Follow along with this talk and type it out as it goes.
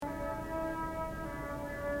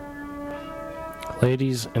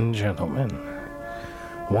Ladies and gentlemen,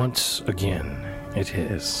 once again it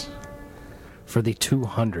is, for the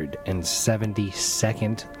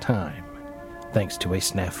 272nd time, thanks to a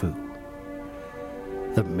snafu,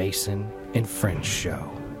 the Mason and Friends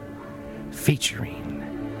Show,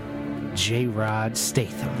 featuring J-Rod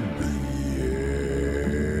Statham,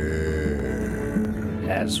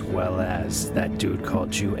 as well as that dude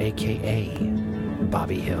called you, a.k.a.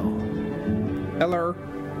 Bobby Hill. Hello.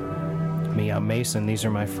 Me, I'm Mason. These are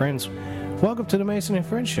my friends. Welcome to the Mason and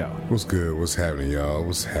Friends Show. What's good? What's happening, y'all?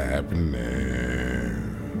 What's happening?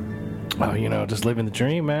 Oh, you know, just living the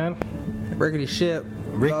dream, man. Rickety ship.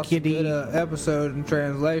 Rickety. Good episode in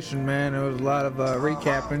translation, man. There was a lot of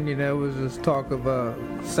recapping. You know, it was this talk of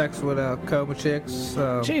sex with coma chicks.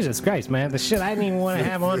 Jesus Christ, man. The shit I didn't even want to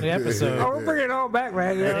have on the episode. Oh, we're bringing it all back,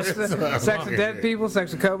 man. You know, sex with dead people,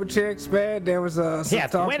 sex with coma chicks, man. There was some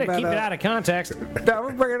talk way to about, keep it out of context. No,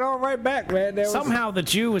 we're bringing it all right back, man. Somehow the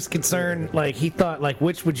Jew was concerned, like, he thought, like,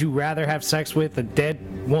 which would you rather have sex with, a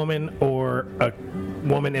dead woman or a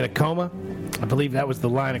woman in a coma? I believe that was the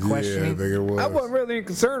line of questioning. Yeah, I think it was. I wasn't really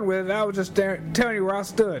concerned with it. I was just telling you where I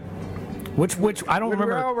stood. Which I don't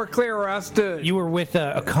remember. We all were clear where I stood. You were with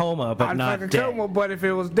a coma, but not dead. Coma, but if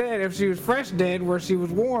it was dead, if she was fresh dead, where she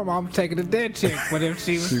was warm, I'm taking a dead chick. But if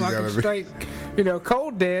she was fucking straight,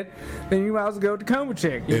 cold dead, then you might as well go with the coma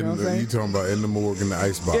chick. You know what I'm saying? You talking about in the morgue in the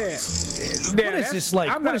icebox? Yeah. What is this like?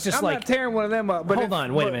 I'm not tearing one of them up. But hold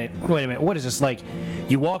on, wait a minute. What is this like?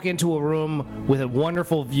 You walk into a room with a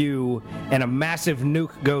wonderful view, and a massive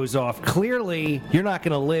nuke goes off. Clearly, you're not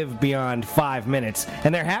going to live beyond 5 minutes,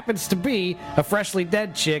 and there happens to be a freshly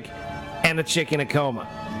dead chick and a chick in a coma.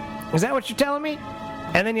 Is that what you're telling me?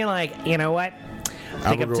 And then you're like, you know what?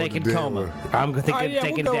 I think I'm taking coma. I'm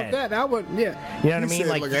taking we'll dead. That. I would, yeah. You know what I mean?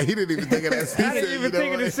 Like he didn't even think of that. I didn't even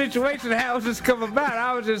think of the situation, how it just come about.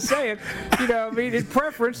 I was just saying, you know what I mean? It's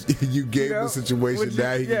preference. You gave the situation.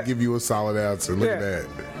 Now he can give you a solid answer. Look at that.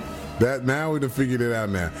 Now we've figured it out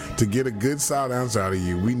now. To get a good solid answer out of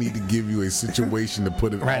you, we need to give you a situation to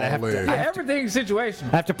put it all in. Everything's situation.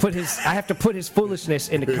 I have to put his foolishness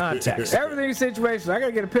into context. Everything's situation. I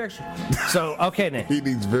gotta get a picture. So okay then. He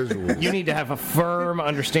needs visuals. You need to have a firm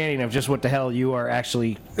understanding of just what the hell you are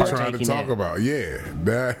actually trying to talk about. Yeah,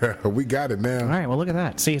 we got it now. All right. Well, look at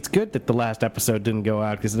that. See, it's good that the last episode didn't go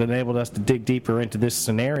out because it enabled us to dig deeper into this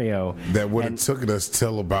scenario. That would have took us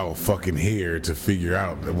till about fucking here to figure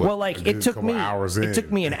out. It took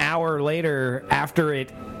me an hour later after it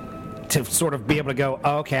to sort of be able to go,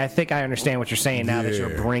 oh, okay, I think I understand what you're saying now that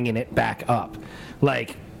you're bringing it back up.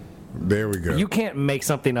 Like, there we go. You can't make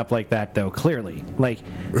something up like that, though, clearly. Like,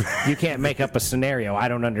 you can't make up a scenario. I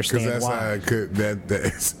don't understand that's why.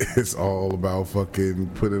 It's all about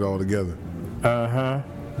fucking put it all together. Uh-huh.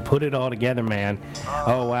 Put it all together, man.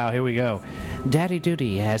 Oh, wow, here we go. Daddy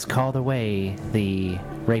Duty has called away the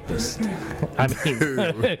rapist. I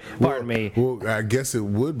mean, pardon me. Well, I guess it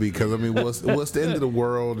would be because I mean, what's the end of the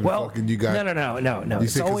world? And fucking you got no.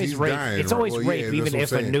 It's always rape. It's always rape, even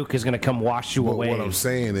if a nuke is going to come wash you away. What I'm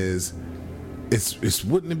saying is, it's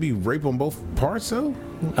wouldn't it be rape on both parts though?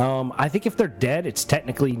 I think if they're dead, it's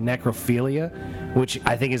technically necrophilia, which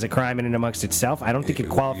I think is a crime in and amongst itself. I don't think it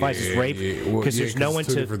qualifies as rape because there's no one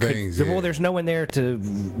to. Well, there's no one there to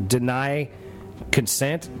deny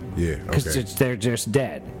consent. Yeah, because they're just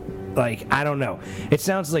dead. Like, I don't know. It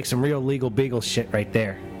sounds like some real legal beagle shit right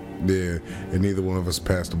there. Yeah, and neither one of us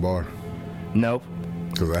passed the bar. Nope.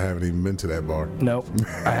 Because I haven't even been to that bar. Nope,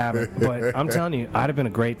 I haven't. But I'm telling you, I'd have been a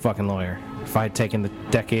great fucking lawyer if I had taken the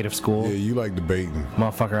decade of school. Yeah, you like debating.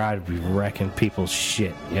 Motherfucker, I'd be wrecking people's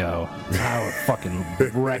shit, yo. I would fucking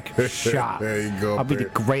wreck shop. There you go. I'll be the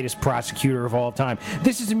greatest prosecutor of all time.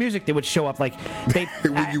 This is the music that would show up like when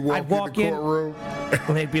you walk in the courtroom,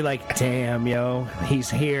 and they'd be like, "Damn, yo, he's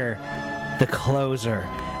here, the closer."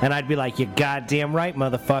 And I'd be like, you goddamn right,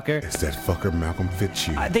 motherfucker. It's that fucker Malcolm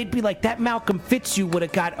Fitzhugh. They'd be like, that Malcolm Fitzhugh would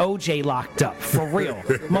have got OJ locked up. For real.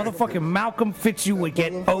 Motherfucking Malcolm Fitzhugh would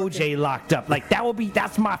get OJ locked up. Like,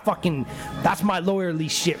 that's my lawyerly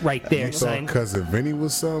shit right there, you son. Cousin Vinny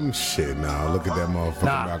was some shit. Nah, look at that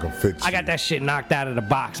motherfucker Malcolm Fitzhugh. I got that shit knocked out of the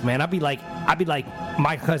box, man. I'd be like,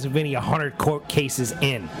 my cousin Vinny 100 court cases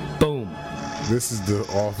in. Boom. This is the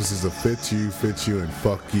offices of Fitzhugh, and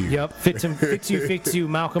fuck you. Yep, Fitzhugh,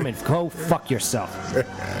 Malcolm, and go fuck yourself.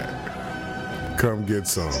 Come get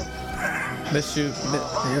some. Miss you.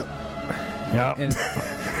 Yep.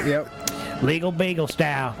 Yep. Legal Beagle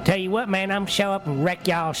style. Tell you what, man, I'm show up and wreck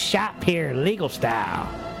y'all shop here, legal style.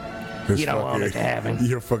 You don't want it to happen.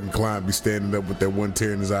 Your fucking client be standing up with that one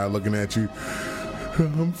tear in his eye looking at you.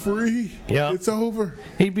 I'm free. Yep. It's over.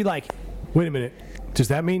 He'd be like, wait a minute. Does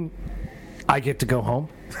that mean I get to go home.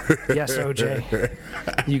 Yes, OJ.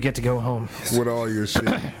 You get to go home. With all your shit.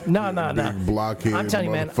 No. Blockhead, I'm telling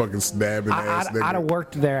you, man. Motherfucking stabbing ass nigga. I'd have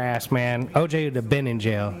worked their ass, man. OJ would have been in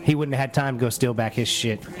jail. He wouldn't have had time to go steal back his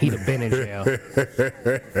shit. He'd have been in jail.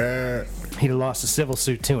 He'd have lost the civil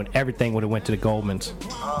suit, too, and everything would have went to the Goldmans.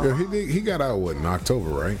 Yeah, he got out, what, in October,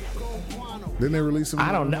 right? Didn't they release him?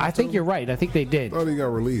 I don't know. I think you're right. I think they did. I thought he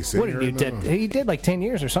got released. What did he did? He did like 10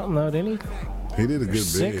 years or something, though, didn't he? He did a good bid.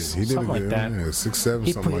 Six, He did something a good, like that. Yeah, 6, 7,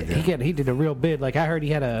 something like that. He did a real bid. Like I heard he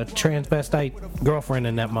had a transvestite girlfriend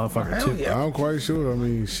in that motherfucker too. Yeah. I'm quite sure. I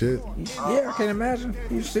mean, shit. Yeah, I can imagine.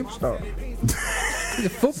 He's a superstar. He's a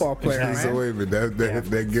football player, man. So wait a minute,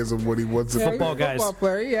 that gives him what he wants. Yeah, Football he's a guys, football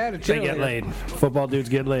player. He had a cheerleader. They get laid. Football dudes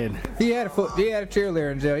get laid. He had a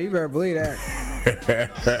cheerleader in jail. You better believe that.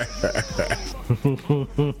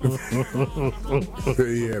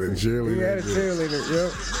 He had a cheerleader. He had a cheerleader.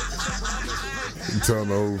 Yep. Telling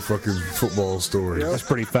the whole fucking football story. That's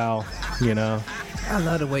pretty foul, you know. I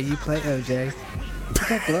love the way you play, OJ. Put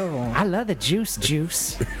that glove on. I love the juice.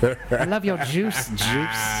 I love your juice.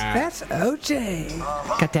 That's OJ.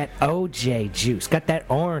 Got that OJ juice. Got that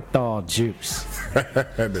Orenthal juice.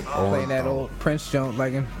 Playing that old Prince joint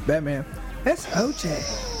like in Batman. That's OJ.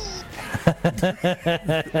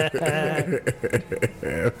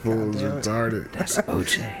 That fool's retarded. That's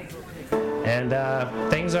OJ. And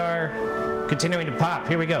things are continuing to pop.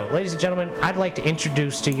 Here we go. Ladies and gentlemen, I'd like to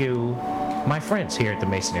introduce to you my friends here at the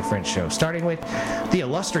Mason and Friends show, starting with the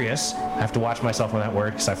illustrious, I have to watch myself on that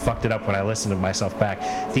word because I fucked it up when I listened to myself back,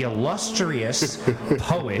 the illustrious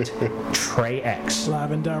poet Trey X.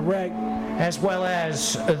 Live and direct. As well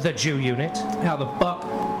as the Jew unit. How the fuck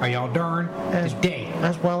are y'all doing today?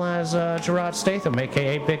 As well as Gerard Statham,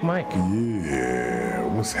 a.k.a. Big Mike. Yeah,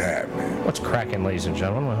 what's happening? What's cracking, ladies and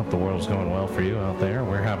gentlemen? I hope the world's going well for you out there.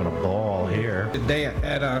 We're having a ball here. Today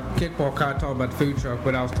at a kickball, I talked about the food truck,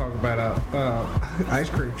 but I was talking about a ice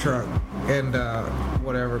cream truck and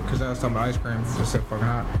whatever, because I was talking about ice cream. It's just so fucking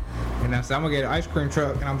hot. And I said, I'm going to get an ice cream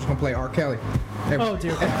truck, and I'm just going to play R. Kelly. Oh,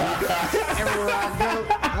 dear God. Everywhere I go,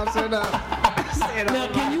 I said, now,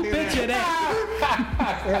 can you picture that?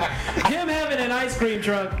 Him having an ice cream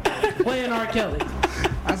truck playing R. Kelly.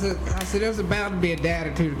 I said, there's about to be a dad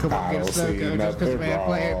or two to come up and get a Sunoco just because man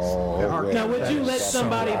playing R. Kelly. Now, would you let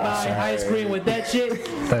somebody buy ice cream with that shit?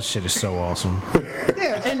 That shit is so awesome.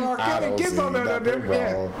 Yeah, and R. Kelly kids on there.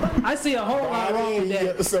 Yeah. I see a whole lot wrong with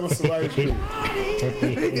that.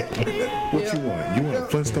 What you want? You want a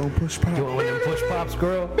Flintstone push pop? You want one of them push pops,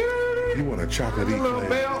 girl? You want a chocolate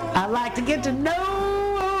eclair? I like to get to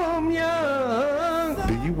know 'em young.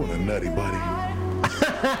 Do you want a nutty buddy?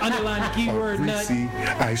 Underline the keyword nut. Greasy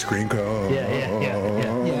ice cream cone.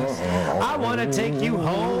 Yeah. I want to take you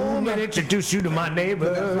home and introduce you to my That's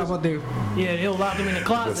neighbors. what I'm going to do. Yeah, he'll lock him in the With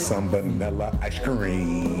closet. some vanilla ice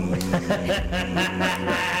cream.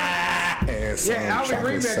 And some Yeah, I'll be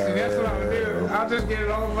chocolate remixing. That's what I'm going to do. I'll just get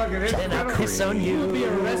it all fucking in. And I'll kiss on You'll you. be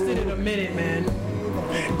arrested in a minute, man.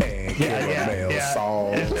 And caramel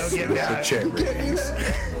sauce. Don't get with me the cherries.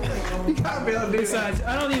 You got to be able to do that. Besides,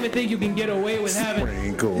 I don't even think you can get away with having,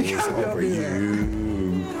 Sprinkles over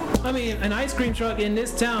you. I mean, an ice cream truck in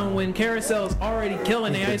this town when Carousel's already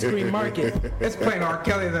killing the ice cream market. It's playing R.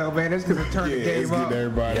 Kelly though, man. It's gonna turn the Yeah, game it's up. getting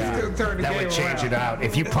everybody. It's gonna turn the That game would change around. it out.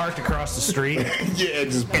 If you parked across the street Yeah,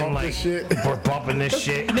 just and pump like this shit. we're bumping this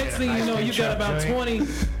shit. Next thing you know, you got about 20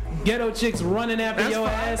 ghetto chicks running after your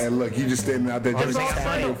ass. And look, you just standing out there just all tap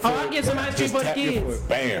funny. your Oh, foot. I'll get some ice cream Just for the tap your kids. foot.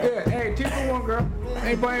 Bam. Yeah, hey, 2 for 1, girl.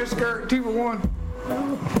 Ain't buying a skirt, 2 for 1.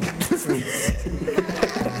 They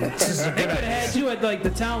could have had you at like the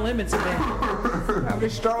town limits today. I'll be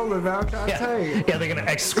strolling, man. I'm trying to tell you. Yeah, they're gonna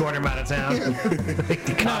escort him out of town. No, I'm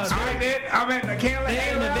at the Can't they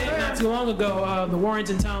had an event not too long ago, the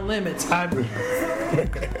Warrington Town Limits.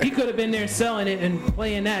 He could have been there selling it and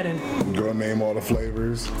playing that, and Girl, name all the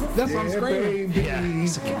flavors. That's what I'm screaming. Baby.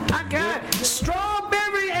 Yeah. I got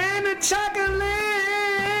strawberry and a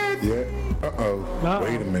chocolate. Yeah. Uh-oh.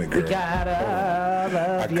 Wait a minute, girl. Gotta I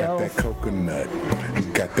love got your that coconut.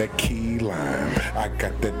 Got that key lime. I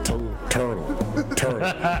got that turtle,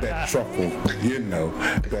 that truffle, you know,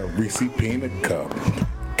 that Reese peanut cup.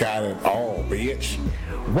 Got it all, bitch.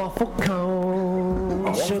 waffle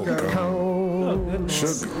cone, sugar cone,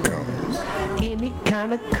 Sugar cones, any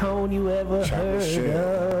kind of cone you ever chocolate heard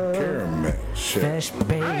shell, of. caramel shit. Fresh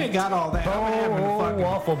baked. I ain't got all that. I'm having the fucking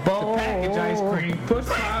waffle bowl. the package ice cream. Push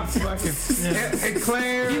pop, fucking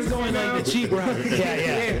eclairs. He's going like the cheap route.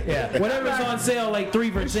 Yeah. Whatever's on sale, like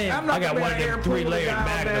 3 for 10. I'm not I got gonna one of be them out here 3-layered pulling it down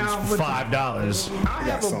magnums for with- $5. I I have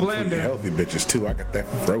got a some for you blender. healthy bitches too. I got that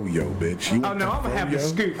froyo, bitch. You Oh want no, that I'm gonna have the froyo?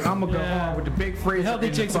 scoop. I'm gonna go hard with the big freezer. Healthy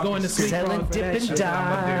and the chicks are going to fucking sleep Selling on for that Dippin' shit.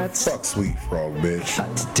 Dots. Fuck Sweet Frog,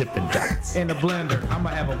 bitch. Dippin' Dots. in the blender. I'm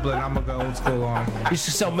gonna have a blender. I'm gonna go old school on. You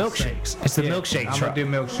should sell milkshakes. It's the milkshake I'm truck. gonna do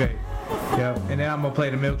milkshake. Yep. And then I'm gonna play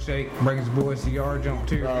the milkshake. Bring his boys to yard jump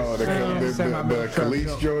too. Oh, the Send my milk truck Khalees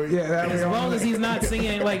jump. joint? Yeah, that As long as he's not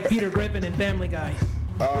singing like Peter Griffin and Family Guy.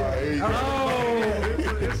 There you go.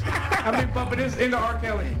 I've been bumping this into R.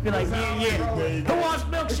 Kelly. Be like, yeah. Who wants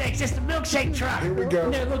milkshakes? It's the milkshake truck. Here we And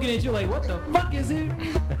go. they're looking at you like, what the fuck is it?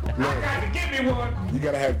 Look, Gotta give me one. you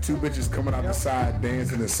gotta have 2 bitches coming out the side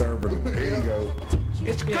dancing and serving them. There you go.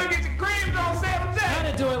 It's cookies and cream on 7 days. Kind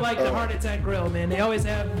of do it like the Heart Attack Grill, man. They always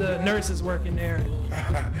have the nurses working there.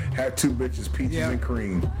 Have 2 bitches, peaches Yeah. and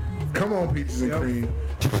cream. Come on, peaches and cream.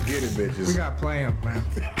 Get it, We bitches. gotta play him, man.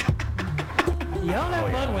 Y'all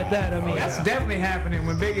have fun with that. I mean, That's definitely happening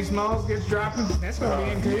when Biggie Smalls gets dropping. That's gonna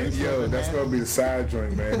be included. Yo, that's gonna be the side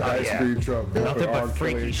joint, man. The ice yeah. cream truck. Nothing R. but Kelly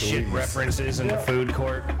freaky and shit Khalees. references in the food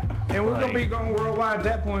court. And we're gonna Like- be going worldwide at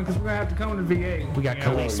that point because we're gonna have to come to VA. We got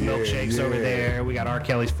Khalees yeah, milkshakes over yeah. there. We got R.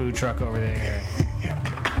 Kelly's food truck over there.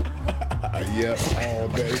 Yep, all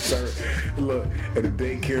day, sir. Look, at the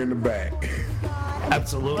daycare in the back.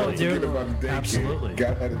 Absolutely. Forget about the daycare. Absolutely.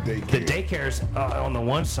 Got at a daycare. The daycare's on the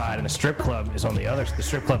one side, and the strip club is on the other. The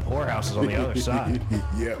strip club whorehouse is on the other side.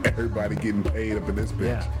 Yep, everybody getting paid up in this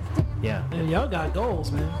bitch. Yeah. man, y'all got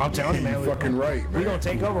goals, man. I'm telling you, man. You fucking right, man. We gonna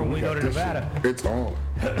take over when we go got to this Nevada. shit. It's on.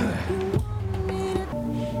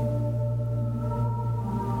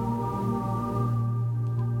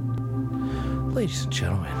 Ladies and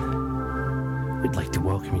gentlemen, we'd like to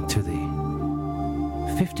welcome you to the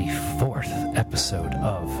 54th episode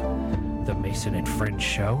of the Mason and Friends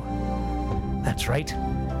Show. That's right,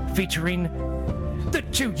 featuring the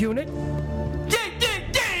Chew Unit. Yeah!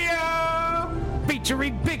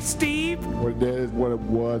 Featuring Big Steve What it is, what it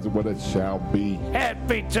was, and what it shall be. and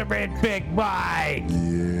featuring Big Mike.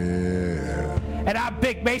 Yeah. And I'm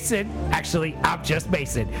Big Mason. Actually, I'm just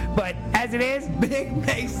Mason. But as it is, Big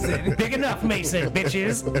Mason. Big enough Mason,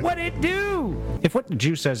 bitches. What it do? If what the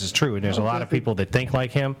Jew says is true, and there's a lot of people that think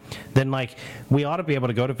like him, then like we ought to be able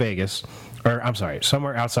to go to Vegas, or I'm sorry,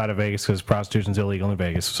 somewhere outside of Vegas because prostitution's illegal in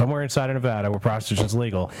Vegas. Somewhere inside of Nevada where prostitution's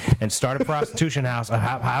legal, and start a prostitution house, a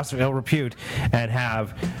house of ill repute, and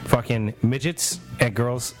have fucking midgets and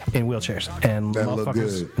girls in wheelchairs and That look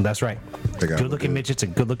motherfuckers. good. That's right. They gotta look Good-looking good. midgets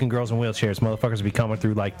and good-looking girls in wheelchairs. Motherfuckers will be coming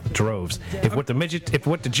through like droves. If what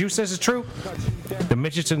the Jew says is true, the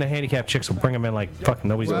midgets and the handicapped chicks will bring them in like fucking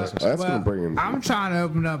nobody's Well, business. That's gonna bring him. I'm trying to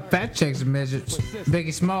open up Fat Chicks and Midgets,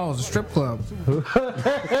 Biggie Smalls, a strip club.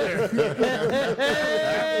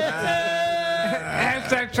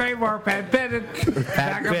 Hashtag trademark Pat Pettit.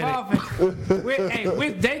 Back up Pettit. office.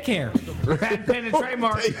 With daycare. Pat Pettit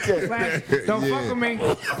trademark. Don't fuck with me.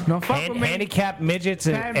 Don't fuck with me. Handicapped midgets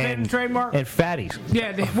and, Patent and, trademark. and fatties.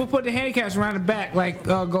 Yeah, we'll put the handicaps around the back like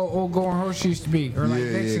Going Horse used to be. Or like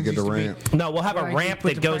Yeah, Dixon's get the used to be. ramp. No, we'll have a Like, you ramp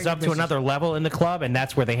put that the goes up to pregnant another level in the club, and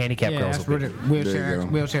that's where the handicapped Yeah, girls that's will where be. the There you go.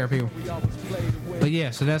 wheelchair people. But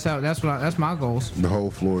yeah, so that's my goals. The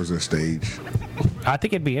whole floor is a stage. I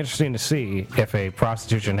think it'd be interesting to see if a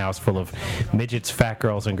prostitution house full of midgets, fat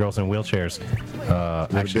girls, and girls in wheelchairs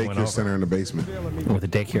The actually went daycare over center in the basement. with a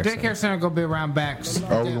daycare center. Daycare center gonna be around backs.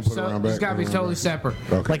 Oh, we're gonna put it around back. It's gotta be totally separate.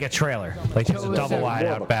 Okay. Like a trailer, like just a Totally double separate. wide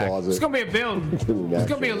More out of a back. closet. It's gonna be a building. It's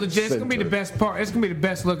gonna be a legit. It's gonna be the best part. It's gonna be the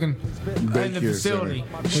best looking in the Daycare facility.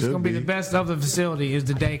 center. It's Should gonna be be. the best of the facility is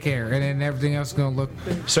the daycare, and then everything else is gonna look.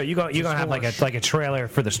 So you're gonna have like a trailer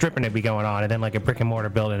for the stripping to be going on, and then like a brick and mortar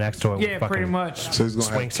building next to it. with Yeah, pretty fucking much. So he's gonna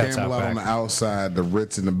swing have sets Campbell out out on the back. outside, the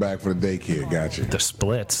Ritz in the back for the daycare. Gotcha. The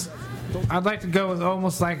splits. I'd like to go with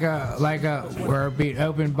almost like a where it'd be an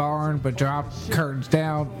open barn but drop curtains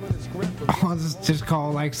down. I'll just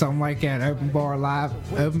call like something like that. Open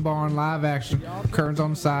barn live action. Curtains on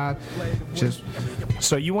the side. Just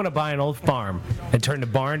So you want to buy an old farm and turn the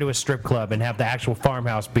barn to a strip club and have the actual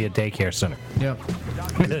farmhouse be a daycare center. yep.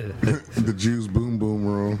 The Jews boom boom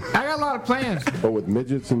room. I got a lot of plans. But with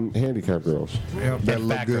midgets and handicapped girls. That And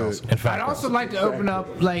look fat good. girls. And fat I'd girls. also like to open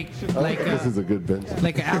up This is a good bench.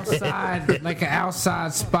 like an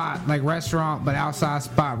outside spot, like restaurant, but outside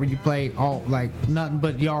spot where you play all like nothing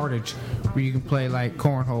but yardage, where you can play like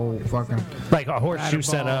cornhole, fucking Like a horseshoe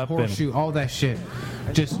set ball, up horseshoe, all that shit.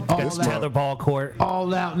 Just all and that, tetherball court.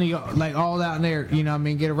 all out in the all out in there. You know what I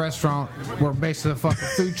mean? Get a restaurant where basically a fucking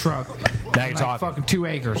food truck, Now you're like talking. fucking 2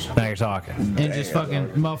 acres. Now you're talking. And just fucking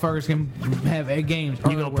motherfuckers can have 8 games.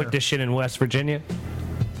 You gonna put this shit in West Virginia?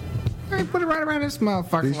 Hey, put it right around this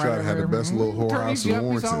motherfucker. He's trying to have the best little whorehouse in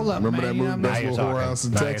Warrington. Remember that movie, Best Little Whorehouse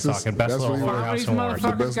in Texas? Best little what he whorehouse These in Warrington.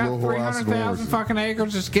 The motherfuckers best got little whorehouse in 300,000 Warrington. fucking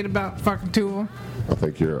acres. Just get about fucking 2 of them. I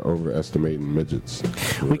think you're overestimating midgets.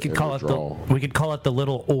 We could call it the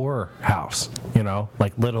little ore house. You know,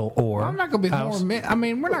 like little ore. I'm not gonna be house. more. I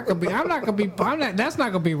mean, we're not gonna be. I'm not gonna be. I'm not. That's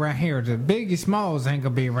not gonna be right here. The Biggie Smalls ain't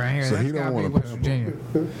gonna be right here. So That's he don't gotta be wanna West pimp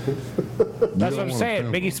Virginia. That's what I'm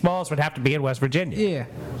saying. Biggie Smalls would have to be in West Virginia. Yeah,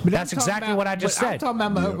 but That's I'm talking exactly about- what I just but I'm said. talking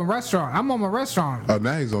about my open restaurant. I'm on my restaurant. Oh,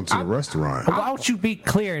 now he's on to the restaurant. Why don't you be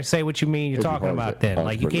clear and say what you mean you're talking about then?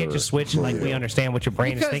 Like, you can't just switch like we understand what your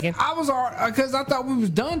brain is thinking. Because I thought we was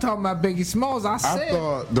done talking about Biggie Smalls. I I said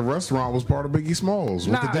thought the restaurant was part of Biggie Smalls.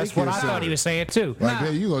 With Nah, the That's what I daycare thought he center. was saying too. Like,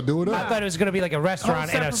 hey, you gonna do it I up? thought it was going to be like a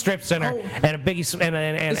restaurant and a strip center and a Biggie and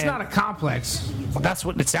it's not a complex. that's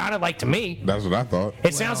what it sounded like to me. That's what I thought.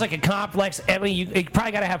 It sounds like a complex. I mean, you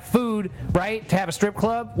probably got to have food, right, to have a strip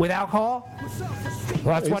club with alcohol.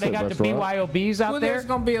 Well, that's He why they said got the restaurant. BYOBs out Well, there. there's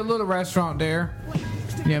gonna be a little restaurant there.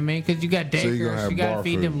 You know what I mean? Because you got So you gonna daycares. have You gotta bar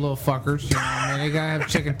feed food. them little fuckers. You know what I mean? They gotta have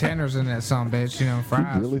chicken tenders in that some bitch. You know, You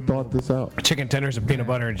fries. really thought this out. Chicken tenders and peanut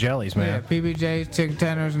butter and jellies, Yeah, man. PBJs, chicken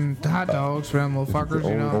tenders, and hot dogs for them little fuckers.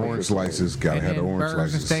 You know. Orange slices. Gotta And have the then orange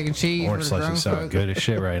burgers and slices. steak and cheese. Orange for the grown slices sound folk. good as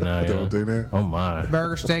shit right now. Don't Yeah. do that. Oh my.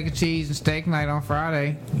 Burger, steak and cheese, and steak night on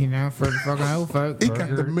Friday. You know, for the fucking old folk. He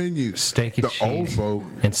got the menu. Steak and the old cheese folk.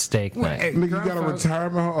 and steak night. Hey, Nigga, you grown got a folks-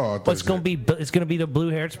 retirement home. Oh, I thought Well, it's gonna be the blue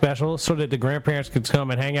haired special, so that the grandparents could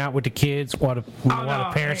come and hang out with the kids while the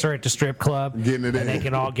parents are at the strip club, Getting it and they in.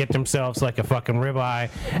 can all get themselves like a fucking ribeye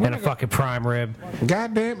and a fucking prime rib.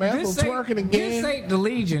 Goddamn, Ethel This twerking ain't, this again. ain't the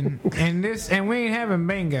Legion, and we ain't having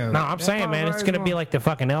bingo. No, I'm That's saying, all man, it's right, gonna be well. like the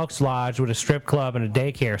fucking Elks Lodge with a strip club and a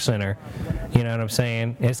daycare center. You know what I'm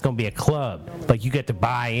saying? It's gonna be a club. Like, you get to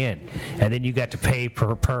buy in, and then you got to pay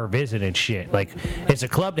per visit and shit. Like, it's a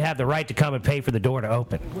club to have the right to come and pay for the door to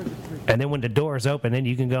open. And then when the door is open, then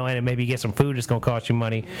you can go in and maybe get some food that's gonna cost you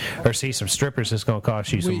money, or see some strippers that's gonna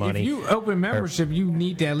cost you some Well, money. If you open membership, you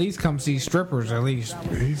need to at least come see strippers at least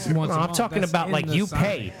once a No, I'm month. talking That's about in like the you sign.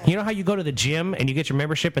 pay. You know how you go to the gym and you get your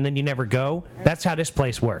membership and then you never go? That's how this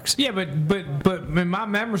place works. Yeah, but in my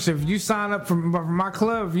membership, if you sign up for my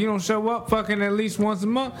club, if you don't show up fucking at least once a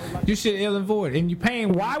month, you should ill and void, and you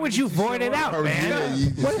paying. Why would you void it out, Oh, man? yeah, you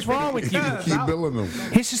What is wrong with you? Keep billing them.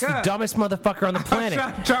 He's just the God. dumbest motherfucker on the I'm planet.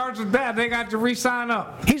 trying to charge with that. They got to re-sign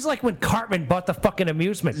up. He's like when Cartman bought the fucking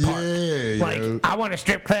amusement park. Yeah, like, yo. I want a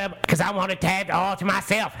strip club because I want it to have it all to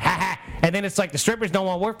myself. Ha ha. And then it's like the strippers don't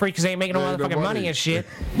want to work for you because they ain't making no They ain't no motherfucking money money. and shit.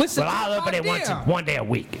 Listen, Well, I'll open it idea. one day a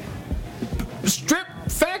week. Strip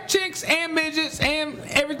fat chicks and midgets and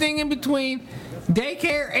everything in between.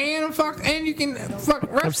 Daycare and you can fuck.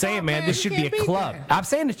 I'm saying, man, this should be a club. I'm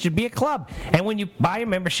saying it should be a club. And when you buy a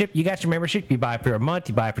membership, you got your membership. You buy it for a month,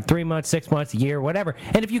 you buy it for 3 months, 6 months, a year, whatever.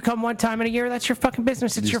 And if you come one time in a year, that's your fucking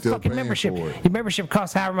business. It's You're your still fucking paying membership. for it. Your membership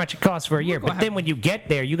costs however much it costs for a year. But then when you get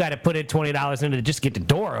there, you got to put in $20 into to just get the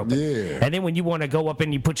door open. Yeah. And then when you want to go up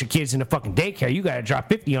and you put your kids in the fucking daycare, you got to drop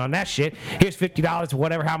 $50 on that shit. Here's $50 or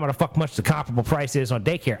whatever, how much the comparable price is on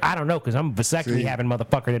daycare. I don't know, because I'm a vasectomy See? having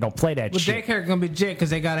motherfucker that don't play that Well, shit. daycare gonna be legit because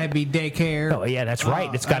they gotta be daycare. Oh yeah, that's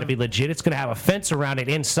right. It's got to be legit. It's gonna have a fence around it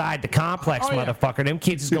inside the complex, Oh, yeah. motherfucker. Them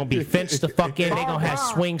kids is gonna be fenced the fuck in. They gonna have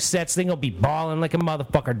swing sets. They gonna be balling like a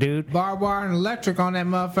motherfucker, dude. Barbed wire and electric on that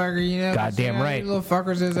motherfucker, you know. Goddamn You know, right. these little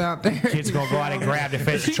fuckers is out there. Kids gonna go out and grab the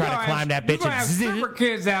fence and You try to gonna climb that have- bitch You gonna have and stripper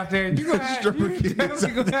kids out there. You gonna have,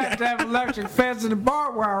 you gonna have electric fence and the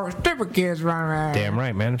barbed wire with stripper kids running around. Damn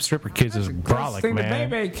right, man. Them stripper kids is brolic, thing man.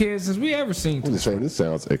 the baby kids since we ever seen. I'm just saying, this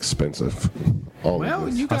sounds expensive. All Well, of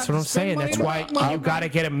this. you got That's what to I'm spend saying. money That's on why money, you gotta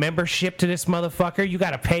get a membership to this motherfucker. You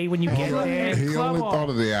gotta pay when you get there. He Club only on. thought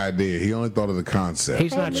of the idea. He only thought of the concept.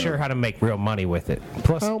 He's not sure how to make real money with it.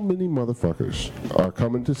 Plus, How many motherfuckers are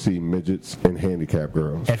coming to see midgets and handicapped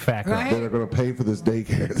girls in fact, Right. that are going to pay for this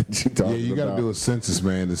daycare that you talking Yeah, you got about? to do a census,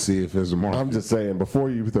 man, to see if there's a market. I'm just saying, before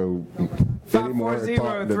you throw any more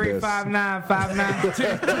thought into this, 540-359-5923.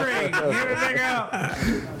 Get a nigga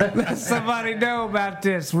out. Let somebody know about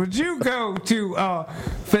this. Would you go to a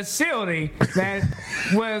facility that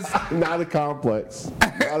was not a complex.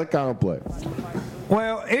 Not a complex.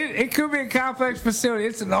 Well, it could be a complex facility.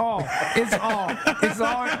 It's all you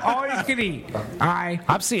can eat. All right.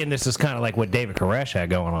 I'm seeing this as kind of like what David Koresh had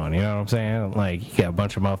going on. You know what I'm saying? Like, you got a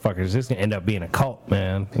bunch of motherfuckers. This is gonna end up being a cult,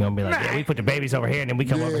 man. You're gonna be like, yeah, we put the babies over here, and then we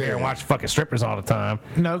come over here and watch fucking strippers all the time.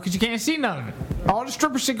 No, because you can't see none of it. All the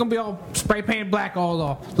stripper shit gonna be all spray painted black all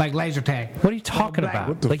off, like laser tag. What are you talking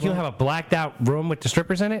about? Like, you'll have a blacked out room with the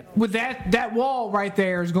strippers in it? With that wall right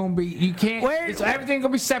there is gonna be, you can't. Everything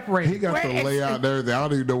gonna be separated. He got the layout there. I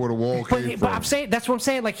don't even know where the wall came from. But I'm saying, that's what I'm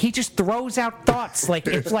saying. Like, he just throws out thoughts. Like,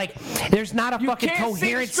 it's like there's not a fucking coherency.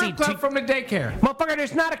 You can't see the strip club from the daycare. Motherfucker,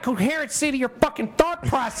 there's not a coherency to your fucking thought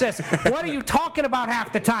process. What are you talking about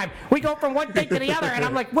half the time? We go from one thing to the other, and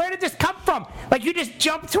I'm like, where did this come from? Like, you just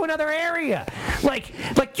jumped to another area. Like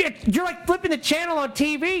you're like flipping the channel on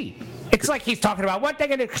TV. It's like he's talking about one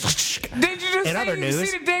thing and did you just in other news.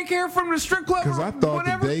 See the daycare from the strip club? Because I thought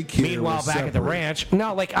whatever? the daycare Meanwhile, was back separate. at the ranch,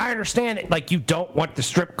 no, like, I understand it. Like, you don't want the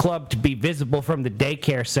strip club to be visible from the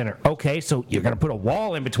daycare center. Okay, so you're going to put a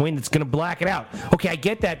wall in between that's going to black it out. Okay, I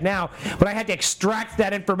get that now, but I had to extract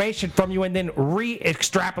that information from you and then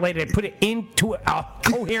re-extrapolate it and put it into a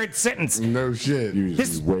coherent sentence. No shit. You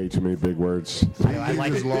use way too many big words. I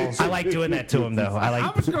like doing that to him, though.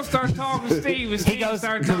 I'm just going to start talking to Steve. And Steve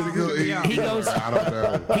start talking to me. He goes... I don't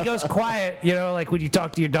know. He goes quiet, you know, like when you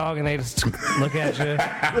talk to your dog and they just look at you.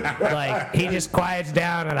 Like, he just quiets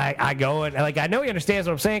down, and I go, and like, I know he understands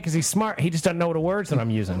what I'm saying because he's smart. He just doesn't know the words that I'm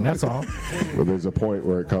using. That's all. But there's a point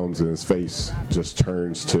where it comes and his face just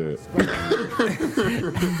turns to. I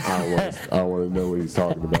don't want to know what he's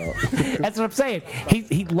talking about. That's what I'm saying.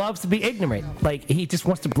 He loves to be ignorant. Like, he just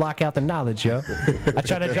wants to block out the knowledge, yo. I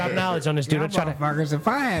try to drop knowledge on this dude. I try to. Motherfuckers, if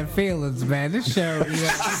I had feelings, man, this show.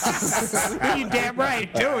 You damn right.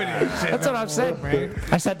 Doing it. That's what I'm saying, man.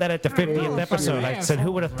 I said that at the 50th episode. I said,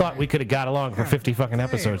 who would have thought we could have got along for 50 fucking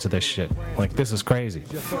episodes of this shit? Like, this is crazy.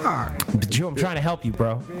 But Joe, I'm trying to help you,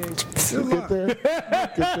 bro. Get there.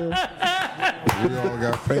 We all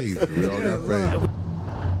got faith.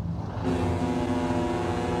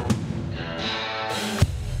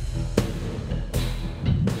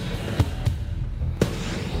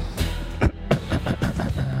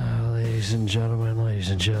 Ladies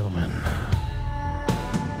and gentlemen.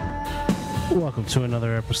 Welcome to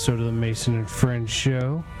another episode of the Mason and Friends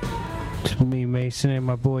Show. It's me, Mason, and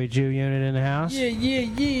my boy Jew Unit in the house.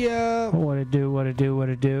 Yeah. What it do? When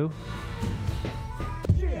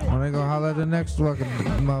they gonna holler at the next fucking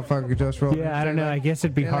motherfucker just roll? Yeah, I don't know. I guess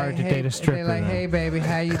it'd be hard to date a stripper. They're like, hey, baby,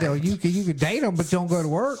 how you doing? You can date them, but don't go to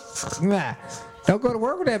work. Nah. Don't go to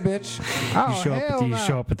work with that bitch. Oh, you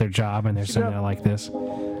show up at their job and they're sitting there like this.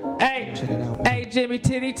 Hey, Jimmy,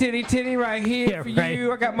 titty right here for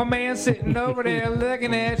you. I got my man sitting over there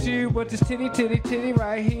looking at you, but this titty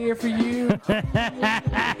right here for you.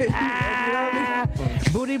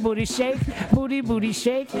 Booty shake,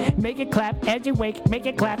 make it clap as you wake, make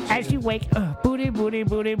it clap as you wake.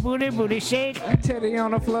 Booty shake. Titty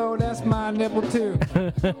on the floor, that's my nipple too.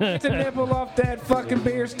 Get the nipple off that fucking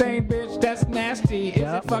beer stain, bitch. That's nasty. Is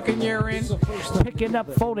it fucking urine? Picking up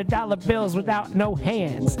 $40 bills without no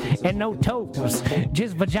hands and no toes,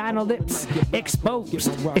 just vaginal lips exposed.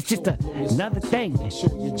 It's just another thing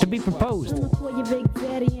to be proposed.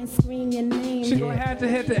 She gonna have to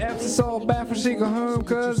hit the episode back when she go home,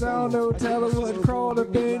 cause I don't know, tell her what crawled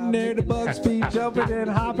up in there. The bugs be jumping and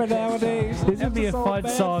hopping nowadays. This would be a fun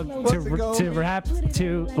song to rap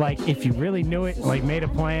to, like, if you really knew it, like made a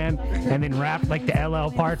plan and then rapped like the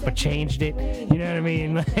LL part but changed it. You know what I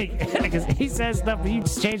mean? Like, because he says stuff, but you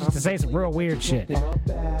just change it to say some real weird shit.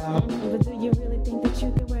 But do you really think that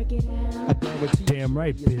you can work it out? Damn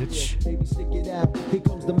right, bitch.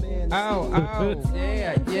 Oh,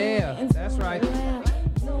 yeah, that's right.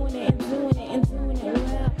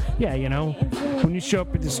 Yeah, you know, when you show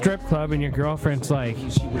up at the strip club and your girlfriend's like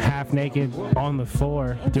half naked on the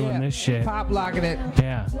floor doing this shit. Pop locking it.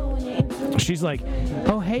 Yeah. She's like,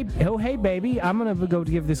 oh hey baby, I'm gonna go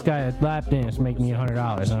give this guy a lap dance, make me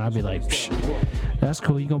 $100, and I'll be like, psh, that's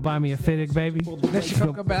cool. You gonna buy me a fitted, baby? Then she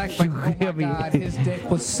gonna go back like, oh my god, his dick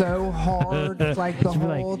was so hard like the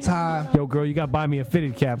whole time. Yo, girl, you gotta buy me a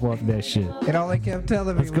fitted cap off that shit. And all they kept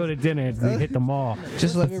telling me Let's go to dinner and hit the mall.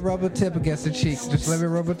 Just let me rub a tip against the cheek.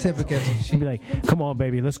 She'd be like, come on,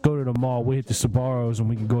 baby, let's go to the mall. We hit the Sbarro's and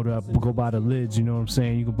we can go buy the lids. You know what I'm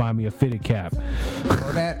saying? You can buy me a fitted cap.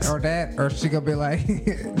 Or she gonna be like,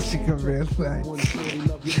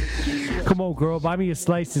 come on, girl, buy me a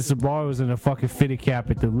slice of Sbarro's and a fucking fitted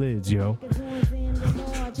cap at the lids, yo.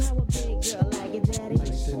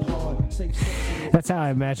 That's how I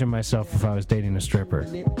imagine myself if I was dating a stripper.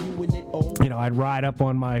 You know, I'd ride up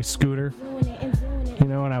on my scooter. you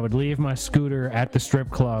know, and I would leave my scooter at the strip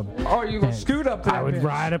club. Oh, you gonna scoot up to that I would bitch.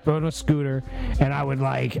 ride up on a scooter, and I would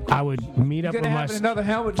meet up You with gonna my. have another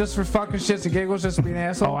helmet just for fucking shits and giggles, just to be an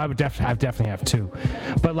asshole? Oh, I definitely have two,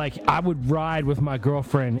 but like I would ride with my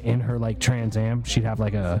girlfriend in her like Trans Am. She'd have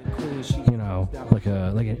like a, you know, like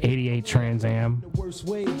an '88 Trans Am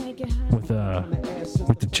with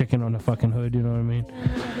the chicken on the fucking hood. You know what I mean?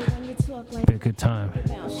 Be a good time.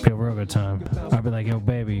 Be a real good time. I'd be like, yo,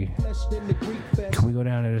 baby, can we go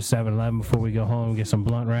down to the 7-Eleven before we go home and get some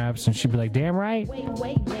blunt wraps? And she'd be like, damn right.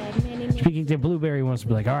 She'd get the blueberry ones.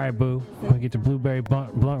 Be like, all right, boo, we'll get the blueberry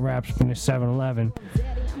blunt wraps from the 7-Eleven.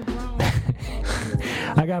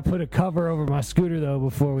 I gotta put a cover over my scooter though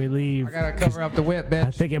before we leave. I gotta cover up the whip, bitch.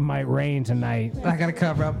 I think it might rain tonight. I gotta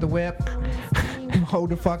cover up the whip. Hold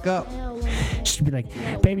the fuck up. She'd be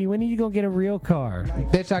like, baby, when are you gonna get a real car?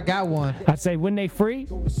 Bitch, I got one. I'd say, when they free?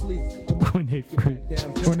 When they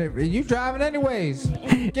free. You driving anyways.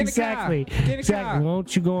 Get Exactly. a car. Get a Exactly. car.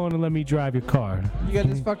 Won't you go on and let me drive your car? You got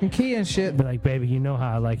this fucking key and shit. Be like, baby, you know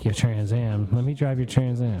how I like your Trans Am. Let me drive your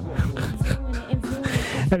Trans Am.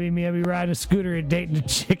 I'd be riding a scooter and dating a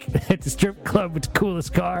chick at the strip club with the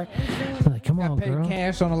coolest car. I'm like, come on, Pay girl.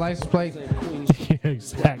 cash on the license plate. Yeah,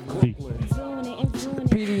 exactly.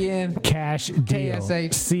 PDN. Cash deal.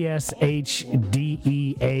 KSH.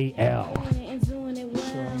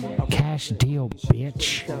 CSHDEAL. Cash deal,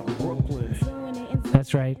 bitch.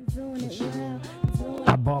 That's right.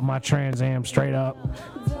 I bought my Trans Am straight up.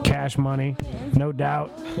 Cash money, no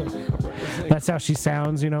doubt. That's how she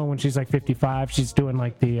sounds, you know, when she's like 55. She's doing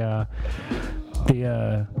like the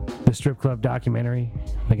strip club documentary.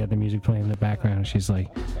 They got the music playing in the background. She's like,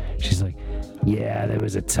 yeah, there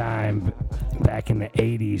was a time back in the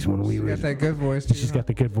 80s when we were. Got that good voice. Too, She's got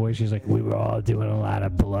the good voice. She's like, we were all doing a lot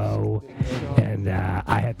of blow, and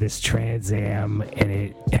I had this Trans Am, and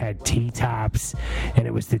it had T-tops, and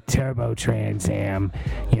it was the turbo Trans Am.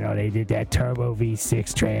 You know, they did that turbo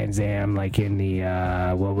V6 Trans Am, like in the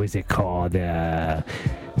what was it called? That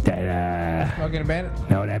Smoking a Bandit?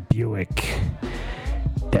 no, that Buick.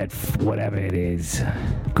 That whatever it is,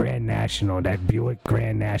 Grand National, that Buick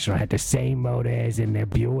Grand National had the same motor as in the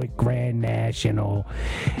Buick Grand National,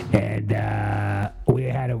 and we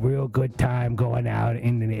had a real good time going out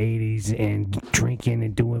in the 80s and drinking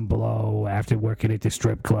and doing blow after working at the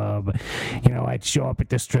strip club. You know, I'd show up at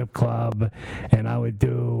the strip club and I would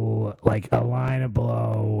do like a line of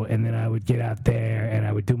blow, and then I would get out there and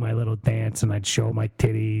I would do my little dance and I'd show my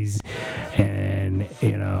titties, and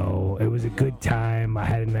you know, it was a good time. I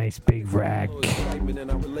had a nice big rack.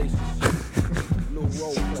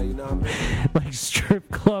 Like strip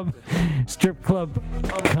club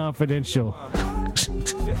confidential.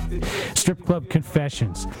 Strip club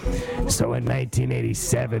confessions. So in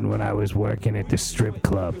 1987, when I was working at the strip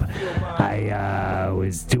club, I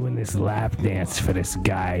was doing this lap dance for this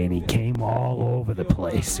guy, and he came all over the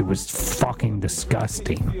place. It was fucking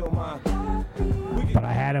disgusting. But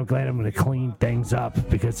I had to let him to clean things up,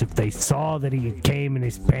 because if they saw that he came in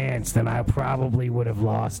his pants, then I probably would have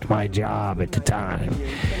lost my job at the time.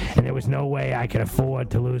 And there was no way I could afford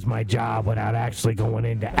to lose my job without actually going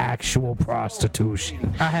into actual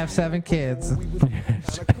prostitution. I have 7 kids.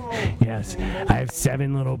 Yes, I have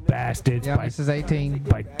 7 little bastards. Yeah, this is 18.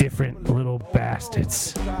 By different little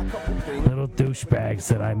bastards, little douchebags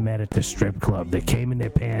that I met at the strip club that came in their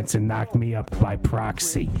pants and knocked me up by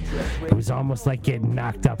proxy. It was almost like getting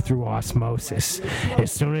knocked up through osmosis.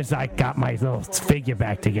 As soon as I got my little figure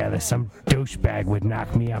back together, some douchebag would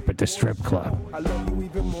knock me up at the strip club.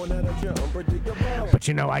 But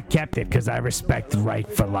you know, I kept it because I respect the right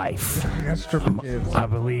for life. That's stripper kids. I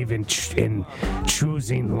believe in choosing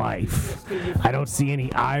life. I don't see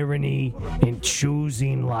any irony in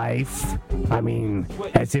choosing life. I mean,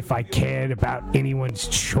 as if I cared about anyone's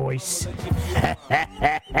choice.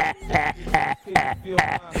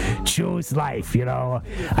 Choose life, you know.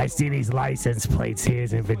 I see these license plates here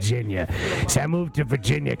in Virginia. So I moved to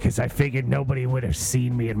Virginia because I figured nobody would have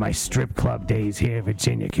seen me in my strip club days here in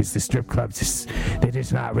Virginia, because the strip clubs, they're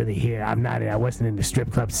just not really here. I wasn't in the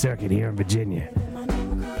strip club circuit here in Virginia.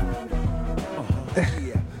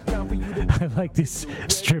 I like this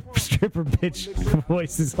stripper bitch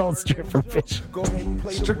voice. This whole stripper bitch.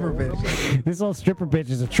 Stripper bitch. This whole stripper bitch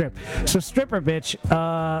is a trip. So stripper bitch,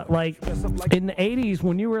 like in the 80s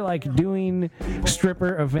when you were like doing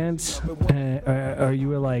stripper events, or you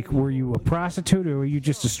were like, were you a prostitute or were you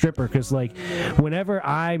just a stripper? Because like whenever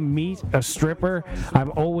I meet a stripper,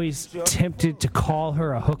 I'm always tempted to call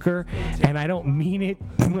her a hooker, and I don't mean it.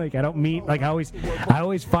 Like I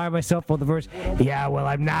always find myself on the verse. Yeah, well,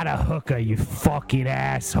 I'm not a hooker, you fucking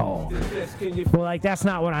asshole. Well, like, that's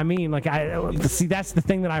not what I mean. Like, see, that's the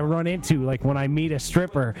thing that I run into. Like, when I meet a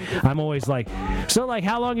stripper, I'm always like, so, like,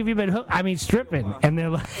 how long have you been stripping? And they're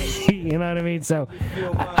like, you know what I mean? So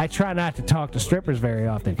I try not to talk to strippers very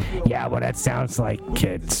often. Yeah, well, that sounds like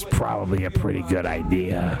it's probably a pretty good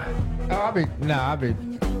idea. I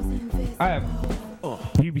have.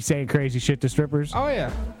 You be saying crazy shit to strippers? Oh,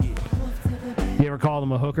 yeah. You ever called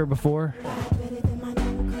them a hooker before?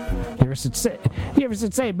 You ever said, say,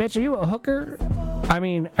 bitch, are you a hooker? I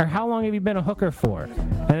mean, or how long have you been a hooker for?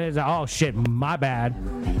 And it's like, oh, shit, my bad.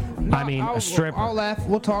 No, I mean, a stripper. I'll laugh.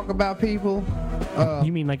 We'll talk about people.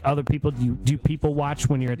 You mean like other people? Do people watch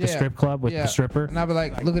when you're at the strip club with the stripper? And I'll be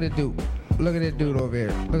like, look at that dude. Look at that dude over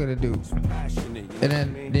here. Look at that dude. And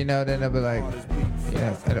then, then I'll be like,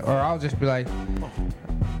 or I'll just be like,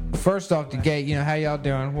 first off the gate, how y'all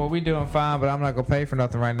doing? Well, we doing fine, but I'm not going to pay for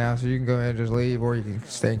nothing right now, so you can go ahead and just leave, or you can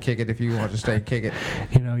stay and kick it if you want to stay and kick it.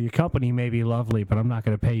 Your company may be lovely, but I'm not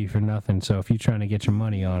going to pay you for nothing, so if you're trying to get your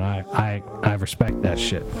money on, I respect that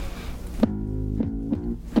shit.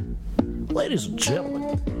 Ladies and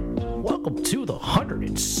gentlemen, welcome to the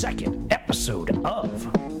 102nd episode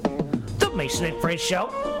of The Mason and Fred Show,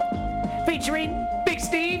 featuring Big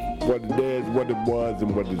Steve. What it is, what it was,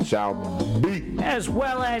 and what it shall be. As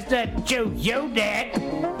well as the JoJo Dad.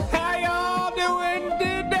 How y'all doing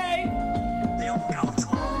today?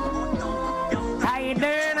 How you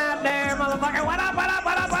doing out there, motherfucker? What up, what up,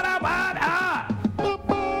 what up, what up, what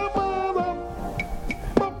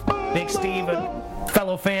up? Big Steve, a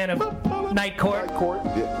fellow fan of Night Court. Night Court,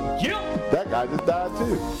 yeah. Yep. That guy just died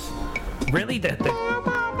too. Really?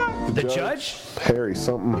 The judge? Harry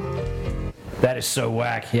something. That is so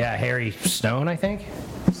whack. Yeah, Harry Stone, I think.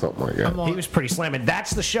 Something like that. He was pretty slamming.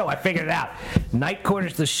 That's the show. I figured it out. Night Court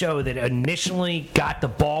is the show that initially got the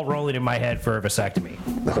ball rolling in my head for a vasectomy.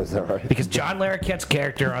 Oh, is that right? Because John Larroquette's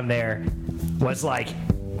character on there was like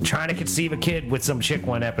trying to conceive a kid with some chick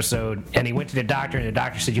one episode, and he went to the doctor, and the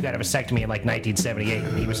doctor said, you got a vasectomy in like 1978.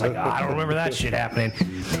 And he was like, I don't remember that shit happening.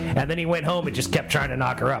 And then he went home and just kept trying to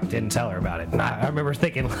knock her up, didn't tell her about it. And I remember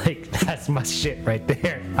thinking, like, that's my shit right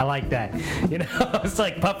there. I like that. It's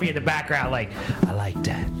like Puffy in the background, like, I like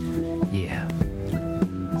that. Yeah.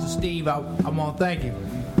 So, Steve, I want to thank you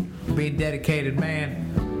for being a dedicated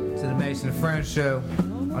man to the Mason and Friends Show.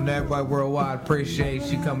 I know everybody worldwide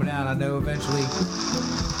appreciates you coming out. I know eventually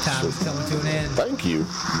time is coming to an end. Thank you.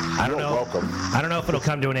 You're welcome. I don't know if it'll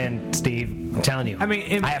come to an end, Steve. I'm telling you. I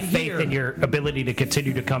mean, I have faith in your ability to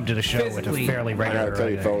continue to come to the show at a fairly I regular gotta tell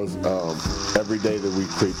you, fellas, every day that we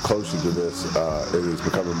creep closer to this, it is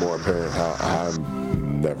becoming more apparent how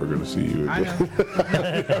I'm never gonna see you again.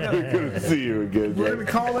 Never gonna see you again. We're gonna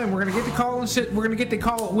call in. We're gonna get the call in shit. We're gonna get the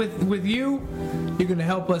call with you. You're gonna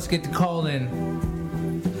help us get the call in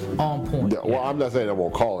on point. Yeah, well, I'm not saying I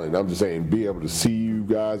won't call in. I'm just saying be able to see you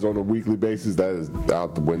guys on a weekly basis. That is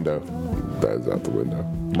out the window. That is out the window.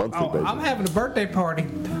 Monthly basis. I'm having a birthday party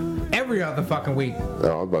every other fucking week. Oh,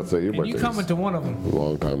 I was about to say your birthday. You coming to one of them? A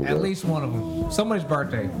long time ago. At least one of them. Somebody's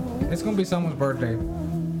birthday. It's gonna be someone's birthday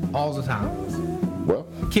all the time. Well,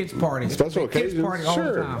 kids party. Special occasions. Kids party all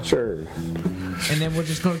the time. Sure. And then we're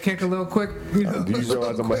just gonna kick a little quick. Do you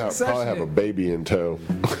realize I'm gonna probably have a baby in tow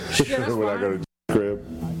Yeah, when I go to the crib?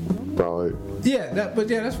 Probably. Yeah,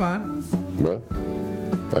 that's fine. What?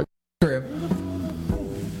 Crib.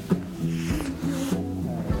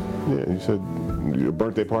 Yeah, you said your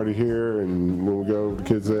birthday party here, and when we go to the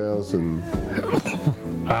kids' house, and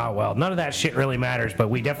well, none of that shit really matters, but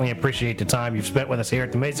we definitely appreciate the time you've spent with us here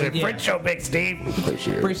at the Mason and Fred Show, Big Steve.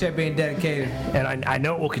 Appreciate being dedicated. And I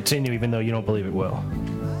know it will continue, even though you don't believe it will.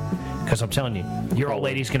 Because I'm telling you, your old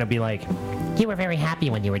lady's gonna be like, you were very happy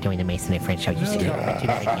when you were doing the Mason and Fred Show. You still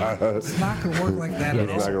It's not gonna work like that.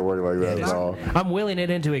 It's not gonna work like that at all. I'm willing it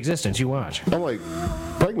into existence. You watch. I'm like,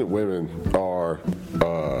 pregnant women are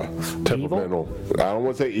temperamental. I don't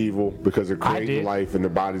want to say evil because they're creating life and their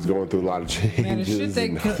body's going through a lot of changes. Man, the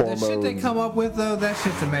shit they come up with though, that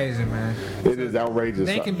shit's amazing, man. It is outrageous.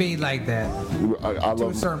 They can be like that. I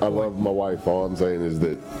love my wife. All I'm saying is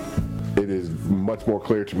that it is much more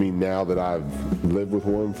clear to me now that I've lived with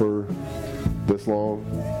one for this long.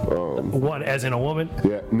 One as in a woman?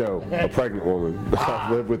 Yeah, no, a pregnant woman.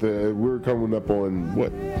 I've lived with we're coming up on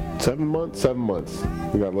what, 7 months? 7 months.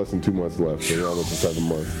 We got less than 2 months left, so we're almost to 7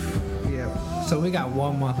 months. Yeah. So we got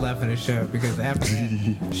 1 month left in the show because after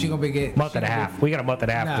that, she gonna be getting month and a half. We got a month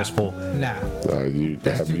and a half this full. Nah.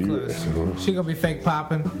 That's too close. She gonna be fake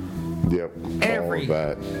popping. Yep.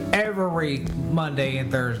 Every Monday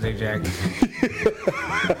and Thursday, Jack.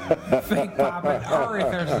 Fake popping every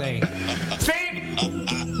Thursday. Steve!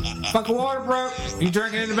 Fucking water broke. You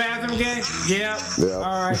drinking in the bathroom again? Yeah. Yeah.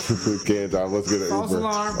 All right. Can't die. Let's get an False Uber.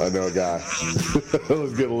 alarm. I know a guy.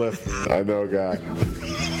 Let's get a lift. I know a guy.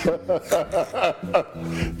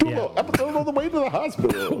 Do a little episode on the way to the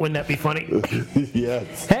hospital. Wouldn't that be funny?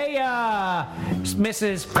 Yes. Hey,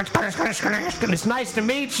 Mrs. It's nice to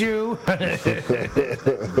meet you.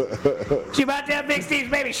 She about to have big Steve's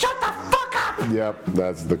baby. Shut the fuck up! Yep,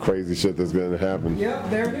 that's the crazy shit that's gonna happen. Yep,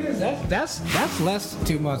 there it is. That's less than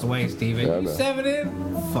 2 months away, Steven. Yeah, I You know. 7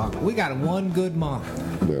 in? Fuck, we got 1 good month.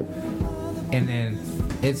 Yep. And then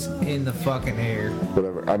it's in the fucking air.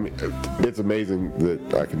 Whatever. I mean, it's amazing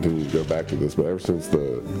that I continue to go back to this, but ever since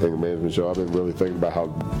the anger management show, I've been really thinking about how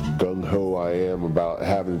gung-ho I am about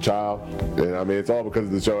having a child. And I mean, it's all because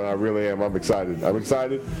of the show, and I really am. I'm excited. I'm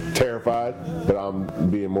excited, terrified, but I'm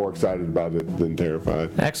being more excited about it than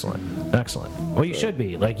terrified. Excellent. Well, you should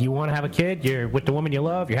be. Like, you want to have a kid, you're with the woman you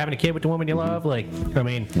love, you're having a kid with the woman you love. Like, I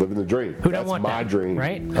mean, Living the dream. Who doesn't That's want my that, dream.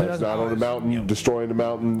 right? Who That's doesn't- not on the mountain, destroying the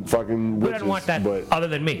mountain, fucking who witches. doesn't want that But other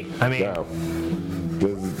than me? I mean, no,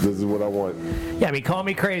 this is what I want. yeah, I mean, call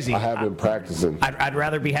me crazy. I have been practicing. I'd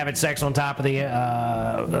rather be having sex on top of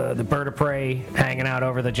the bird of prey hanging out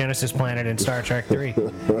over the Genesis planet in Star Trek 3.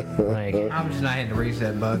 Like, I'm just not hitting the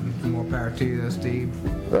reset button. More power to you, though, Steve.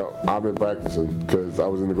 Well, I've been practicing because I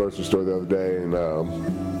was in the grocery store the other day and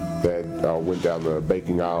I went down the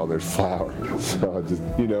baking aisle and there's flour. So I just,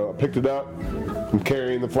 I picked it up. I'm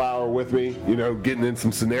carrying the flour with me, getting in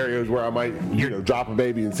some scenarios where I might, drop a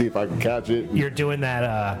baby and see if I can catch it. you're doing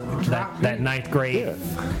that ninth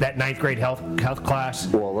grade health class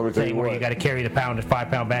Well, let me tell thing you where what. you got to carry the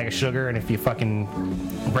 5-pound bag of sugar, and if you fucking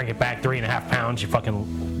bring it back 3.5 pounds, you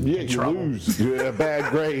fucking Yeah, in you trouble. lose. You're in a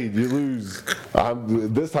bad grade. You lose.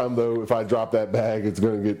 This time, though, if I drop that bag, it's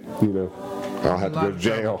going to get, I'll have to go to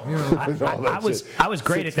jail. And all that shit. I was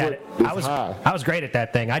great at 6 that. foot I is high. was great at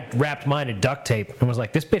that thing. I wrapped mine in duct tape and was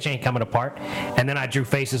like, "This bitch ain't coming apart." And then I drew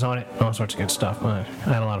faces on it, and all sorts of good stuff. I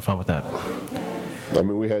had a lot of fun with that. I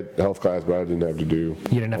mean, we had health class, but I didn't have to do.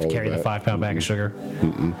 You didn't have to all of carry the that. 5-pound bag of sugar.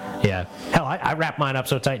 Yeah. Hell, I wrapped mine up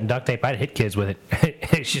so tight in duct tape, I'd hit kids with it.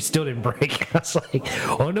 It still didn't break. I was like,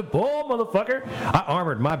 on the ball, motherfucker. I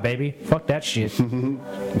armored my baby. Fuck that shit.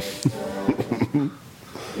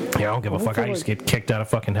 Yeah, I don't give a fuck. I used to get kicked out of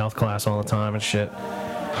fucking health class all the time and shit.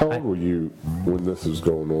 How old were you when this was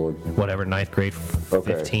going on? Whatever, 9th grade,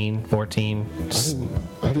 Okay. 15, 14.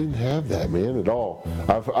 I didn't have that, man, at all.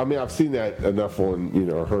 I've seen that enough on,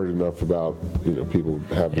 heard enough about, people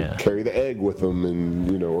having Yeah. to carry the egg with them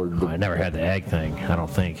and, or the, I never had the egg thing, I don't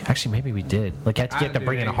think. Actually, maybe we did. Like, I had to I get to did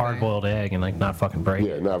bring in a egg thing. Oh, hard-boiled egg and, like, not fucking break.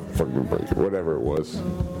 yeah, not fucking break it, whatever it was.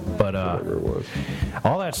 But Whatever it was.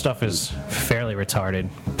 all that stuff is fairly retarded.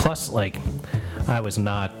 Plus, like, I was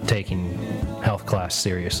not taking health class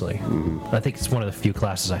seriously. I think it's one of the few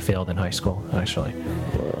classes I failed in high school, actually.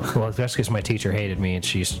 Well, that's because my teacher hated me, and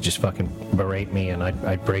she used to just fucking berate me, and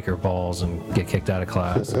I'd break her balls and get kicked out of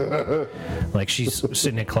class. Like, she's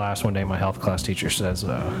sitting in class one day, my health class teacher says,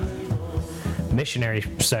 missionary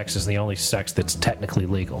sex is the only sex that's technically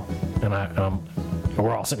legal. And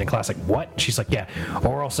we're all sitting in class like, what? She's like, yeah,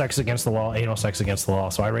 oral sex against the law, anal sex against the law.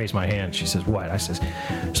 So I raise my hand. She says, what? I says,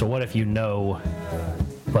 so what if you know,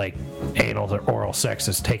 like, anal or oral sex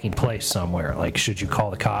is taking place somewhere? Like, should you call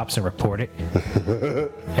the cops and report it?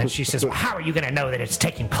 And she says, well, how are you going to know that it's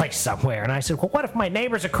taking place somewhere? And I said, well, what if my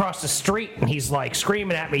neighbor's across the street and he's like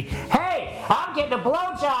screaming at me, hey, I'm getting a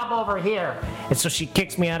blowjob over here. And so she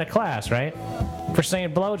kicks me out of class, right? For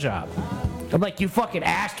saying blowjob. I'm like, you fucking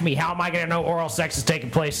asked me, how am I going to know oral sex is taking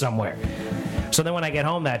place somewhere? So then when I get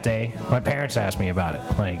home that day, my parents asked me about it.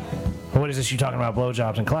 Like, what is this you talking about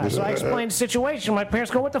blowjobs in class? So I explained the situation. My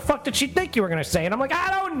parents go, what the fuck did she think you were going to say? And I'm like,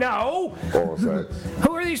 I don't know. Oral sex.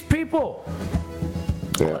 Who are these people?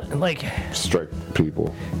 Yeah. Like, Strict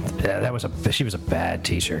people. she was a bad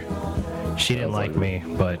teacher. She didn't like me,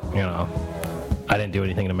 but, I didn't do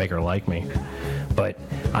anything to make her like me. But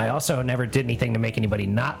I also never did anything to make anybody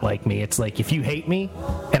not like me. It's like, if you hate me,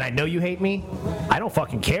 and I know you hate me, I don't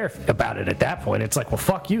fucking care about it at that point. It's like, well,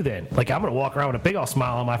 fuck you then. Like, I'm going to walk around with a big old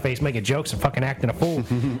smile on my face, making jokes and fucking acting a fool,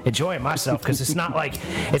 enjoying myself, because it's not like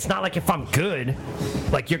if I'm good,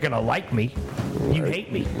 like, you're going to like me. You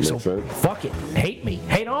hate me. Makes So sense. fuck it. Hate me.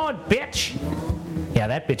 Hate on, bitch. Yeah,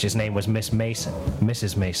 that bitch's name was Miss Mason.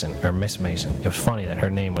 Mrs. Mason, or Miss Mason. It was funny that her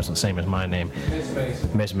name was the same as my name.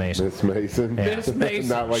 Miss Mason. Miss Mason. Yeah. Miss Mason.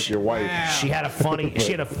 Not like your wife. She had a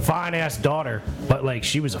fine-ass daughter, but, like,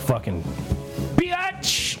 she was a fucking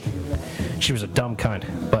bitch. She was a dumb cunt,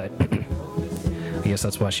 but I guess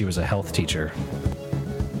that's why she was a health teacher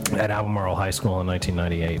at Albemarle High School in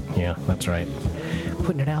 1998. Yeah, that's right.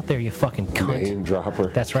 putting it out there, you fucking cunt. Name dropper.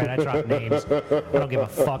 That's right, I drop names. I don't give a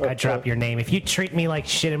fuck, I drop your name. If you treat me like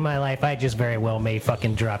shit in my life, I just very well may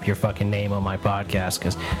fucking drop your fucking name on my podcast,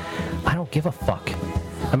 because I don't give a fuck.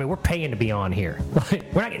 I mean, we're paying to be on here.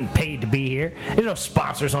 We're not getting paid to be here. There's no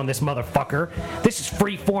sponsors on this motherfucker. This is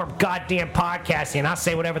free-form goddamn podcasting, and I'll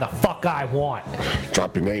say whatever the fuck I want.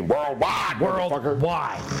 Drop your name worldwide, motherfucker.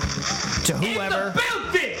 Worldwide. To whoever,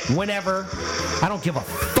 whenever. I don't give a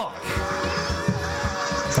fuck.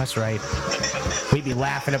 That's right. We'd be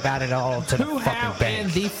laughing about it all to the Who, fucking how, bank.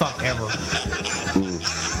 and the fuck ever.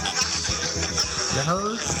 You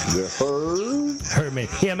heard? You heard? Hear me.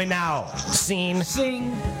 Hear me now. Scene.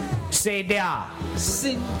 Sing. Say there.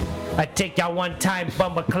 Sing. I take y'all one-time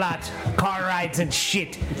bumper clot, car rides and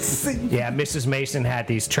shit. Yeah, Mrs. Mason had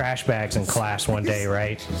these trash bags in class one day,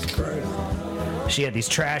 right? She had these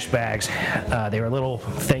trash bags. They were little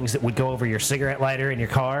things that would go over your cigarette lighter in your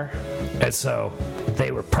car. And so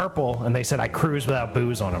they were purple, and they said I cruise without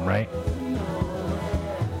booze on them, right?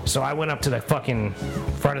 So I went up to the fucking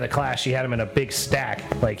front of the class. She had them in a big stack.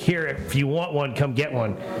 Like, here, if you want one, come get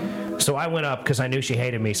one. So I went up because I knew she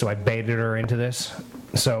hated me, so I baited her into this.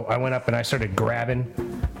 So I went up and I started grabbing,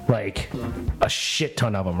 like, a shit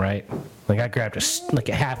ton of them, right? Like, I grabbed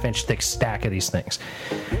a half-inch thick stack of these things.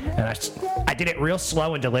 And I did it real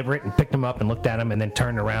slow and deliberate and picked them up and looked at them and then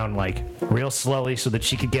turned around, like, real slowly so that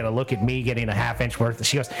she could get a look at me getting a half-inch worth. And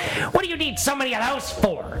she goes, "What do you need so many of those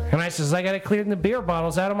for?" And I says, "I got to clear the beer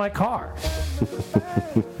bottles out of my car."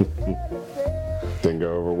 Didn't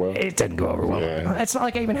go over well? It didn't go over well. Yeah. It's not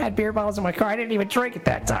like I even had beer bottles in my car. I didn't even drink at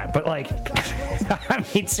that time. But, like, I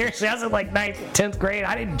mean, seriously, I was in, like, 9th, 10th grade.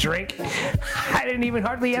 I didn't drink. I didn't even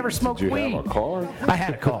hardly ever smoke Did you weed. have a car? I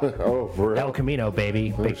had a car. Oh, for real? El Camino,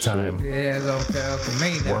 baby. Big shit. time. Yeah, it's old El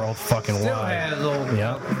Camino. World fucking Still wide. has old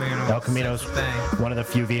Yeah. El Camino. El Camino's Such a thing. one of the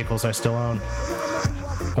few vehicles I still own.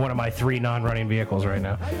 One of my 3 non-running vehicles right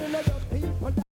now.